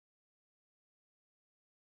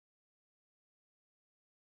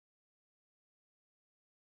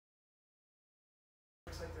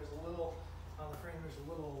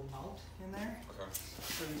little mount in there. Okay.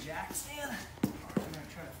 For the jack stand. We're gonna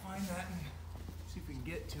try to find that and see if we can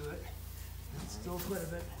get to it. It's still quite a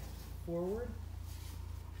bit forward.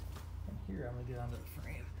 And here I'm gonna get onto the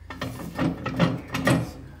frame.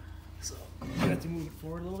 So you have to move it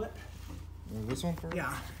forward a little bit. Move this one forward?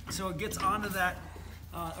 Yeah. So it gets onto that,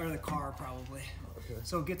 or the car probably. Okay.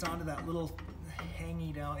 So it gets onto that little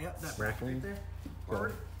hangy down. Yep, that bracket right there.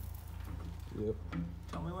 Forward. Yep.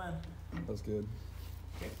 Tell me when. That's good.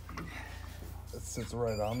 Okay. It sits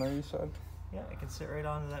right on there, you said? Yeah, it can sit right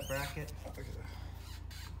onto that bracket. Okay.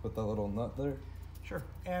 With that little nut there? Sure.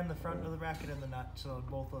 And the front of the bracket and the nut. So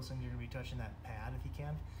both those things you're going to be touching that pad if you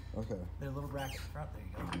can. Okay. There's a little bracket in front. There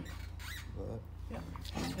you go. That. Yeah.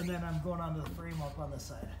 And then I'm going onto the frame up on this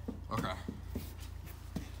side. Okay.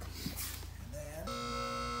 And then...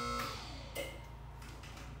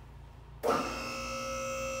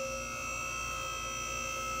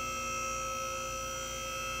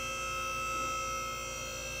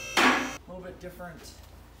 a little bit different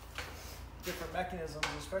mechanisms,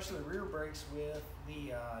 especially the rear brakes with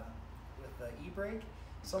the e-brake.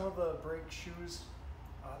 Some of the brake shoes,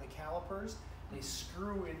 the calipers, they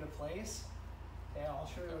screw into place. Okay, I'll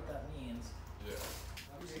show you what that means. Yeah.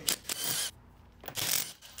 Okay.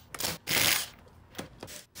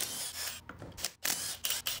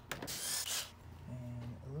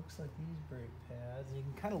 And it looks like these brake pads, you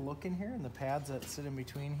can kind of look in here, and the pads that sit in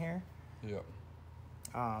between here. Yep.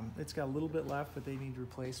 It's got a little bit left, but they need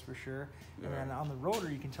replaced for sure. Yeah. And then on the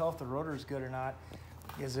rotor, you can tell if the rotor is good or not,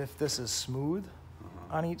 is if this is smooth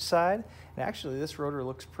on each side. And actually, this rotor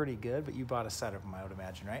looks pretty good, but you bought a set of them, I would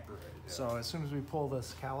imagine, right? Right, yeah. So as soon as we pull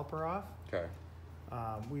this caliper off, Okay.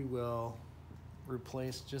 we will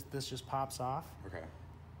replace, this just pops off. Okay.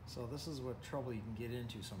 So this is what trouble you can get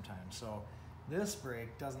into sometimes. So this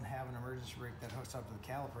brake doesn't have an emergency brake that hooks up to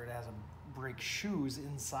the caliper. It has a brake shoes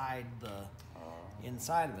inside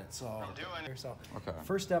of it. So, Okay.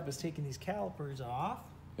 first step is taking these calipers off,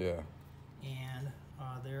 Yeah. and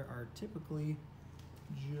there are typically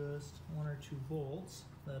just 1 or 2 bolts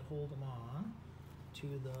that hold them on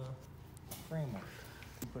to the framework.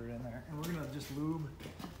 Put it in there, and we're gonna just lube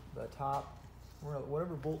the top.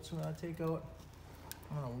 Whatever bolts we want to take out,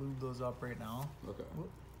 I'm gonna lube those up right now. Okay.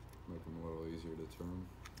 Whoop. Make them a little easier to turn.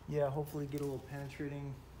 Yeah, hopefully get a little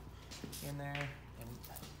penetrating in there, and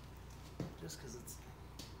just because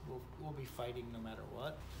we'll be fighting no matter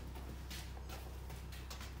what.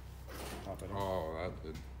 Oh, that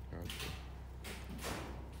did. Gotcha.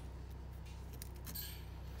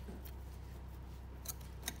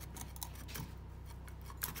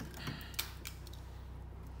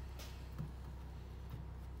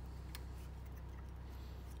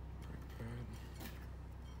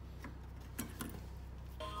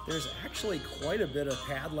 There's actually quite a bit of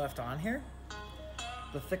pad left on here.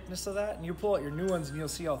 The thickness of that, and you pull out your new ones and you'll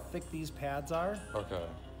see how thick these pads are. Okay.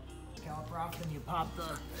 Caliper off, then you pop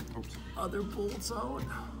the other bolts out.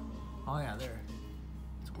 Oh yeah, there.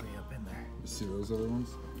 It's way up in there. You see those other ones?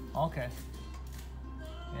 Okay.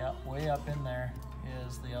 Yeah, way up in there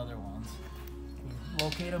is the other ones. Can you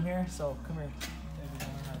locate them here? So come here. Maybe I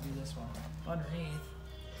learn how to do this one. Underneath,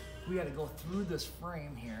 we got to go through this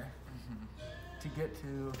frame here to get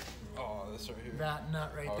to this right here. that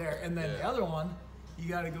nut right there. And then the other one, you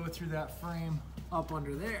got to go through that frame up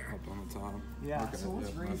under there. Up on the top. Yeah, Okay. so let's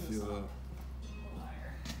I raise this feel up.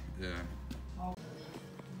 that. Yeah. Oh.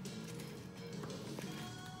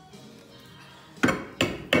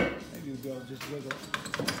 Maybe we'll go just wiggle.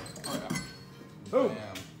 Oh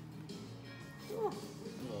yeah. Oh. Damn. Look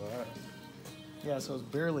at that. Yeah, so it's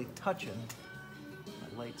barely touching.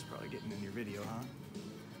 That light's probably getting in your video, huh?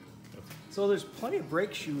 So there's plenty of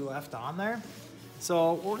brake shoe left on there.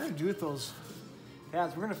 So what we're gonna do with those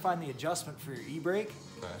pads, we're gonna find the adjustment for your e-brake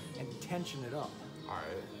Okay. and tension it up Alright.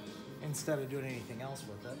 instead of doing anything else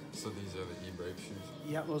with it. So these are the e-brake shoes?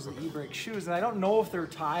 Yeah, those are the e-brake shoes, and I don't know if they're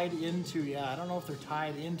tied into, I don't know if they're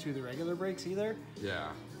tied into the regular brakes either.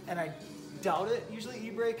 Yeah. And I doubt it. Usually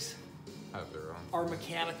e-brakes Have their own. are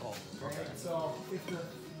mechanical, right? Okay. So if the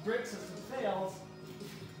brake system fails,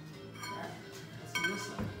 let's do this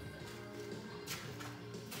thing.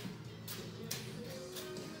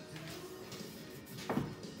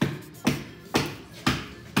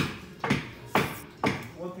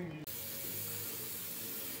 One thing you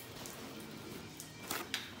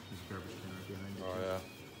Oh yeah.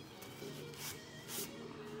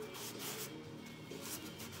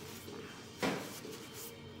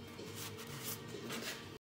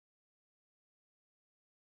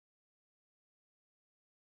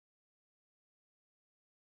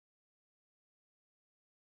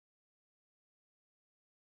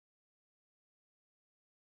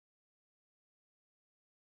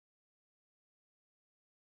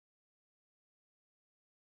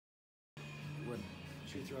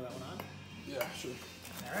 Should we throw that one on? Yeah, sure.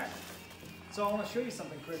 All right. So I want to show you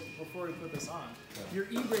something quick before we put this on. Yeah. Your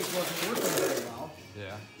e-brake wasn't working very well.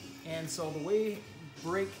 Yeah. And so the way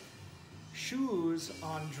brake shoes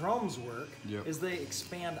on drums work is they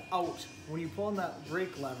expand out. When you pull on that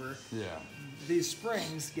brake lever, these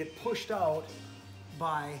springs get pushed out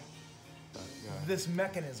by this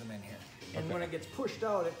mechanism in here. And when it gets pushed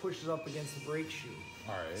out, it pushes up against the brake shoe.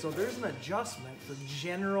 All right. So there's an adjustment for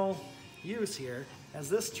general use here. As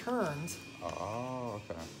this turns,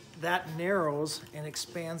 that narrows and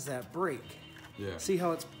expands that brake. Yeah. See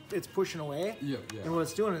how it's pushing away? Yep, yeah. And what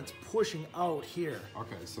it's doing, it's pushing out here.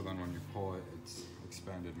 Okay, so then when you pull it, it's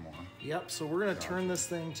expanded more. Yep, so we're gonna turn this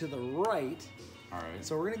thing to the right. All right.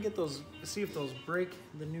 So we're gonna get those, see if those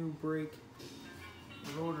the new brake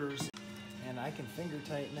rotors, and I can finger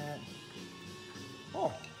tighten that.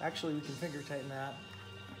 Oh, actually we can finger tighten that.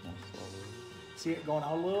 See it going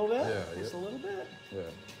out a little bit? Yeah, Just a little bit.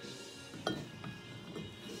 Yeah.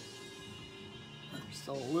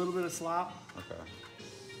 Still a little bit of slop. Okay.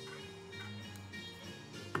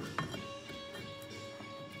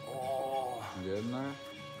 Oh. You good in there?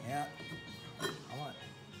 Yeah. I want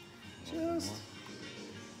just,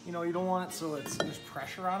 you know, you don't want it so there's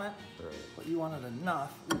pressure on it, but you want it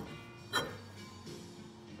enough.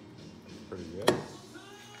 Pretty good.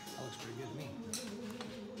 That looks pretty good to me.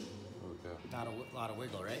 Okay. Not a lot of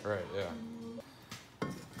wiggle, right? Right, yeah.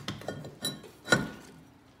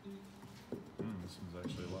 This one's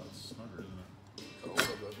actually a lot snugger, isn't it? A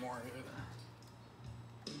little bit more here.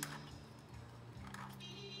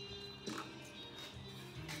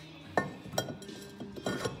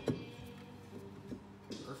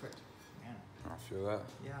 Perfect. Man. I'll feel that.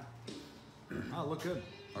 Yeah. Oh, look good.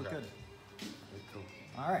 Look Okay. good. Very cool.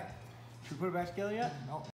 All right. Should we put it back together yet?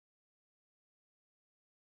 No.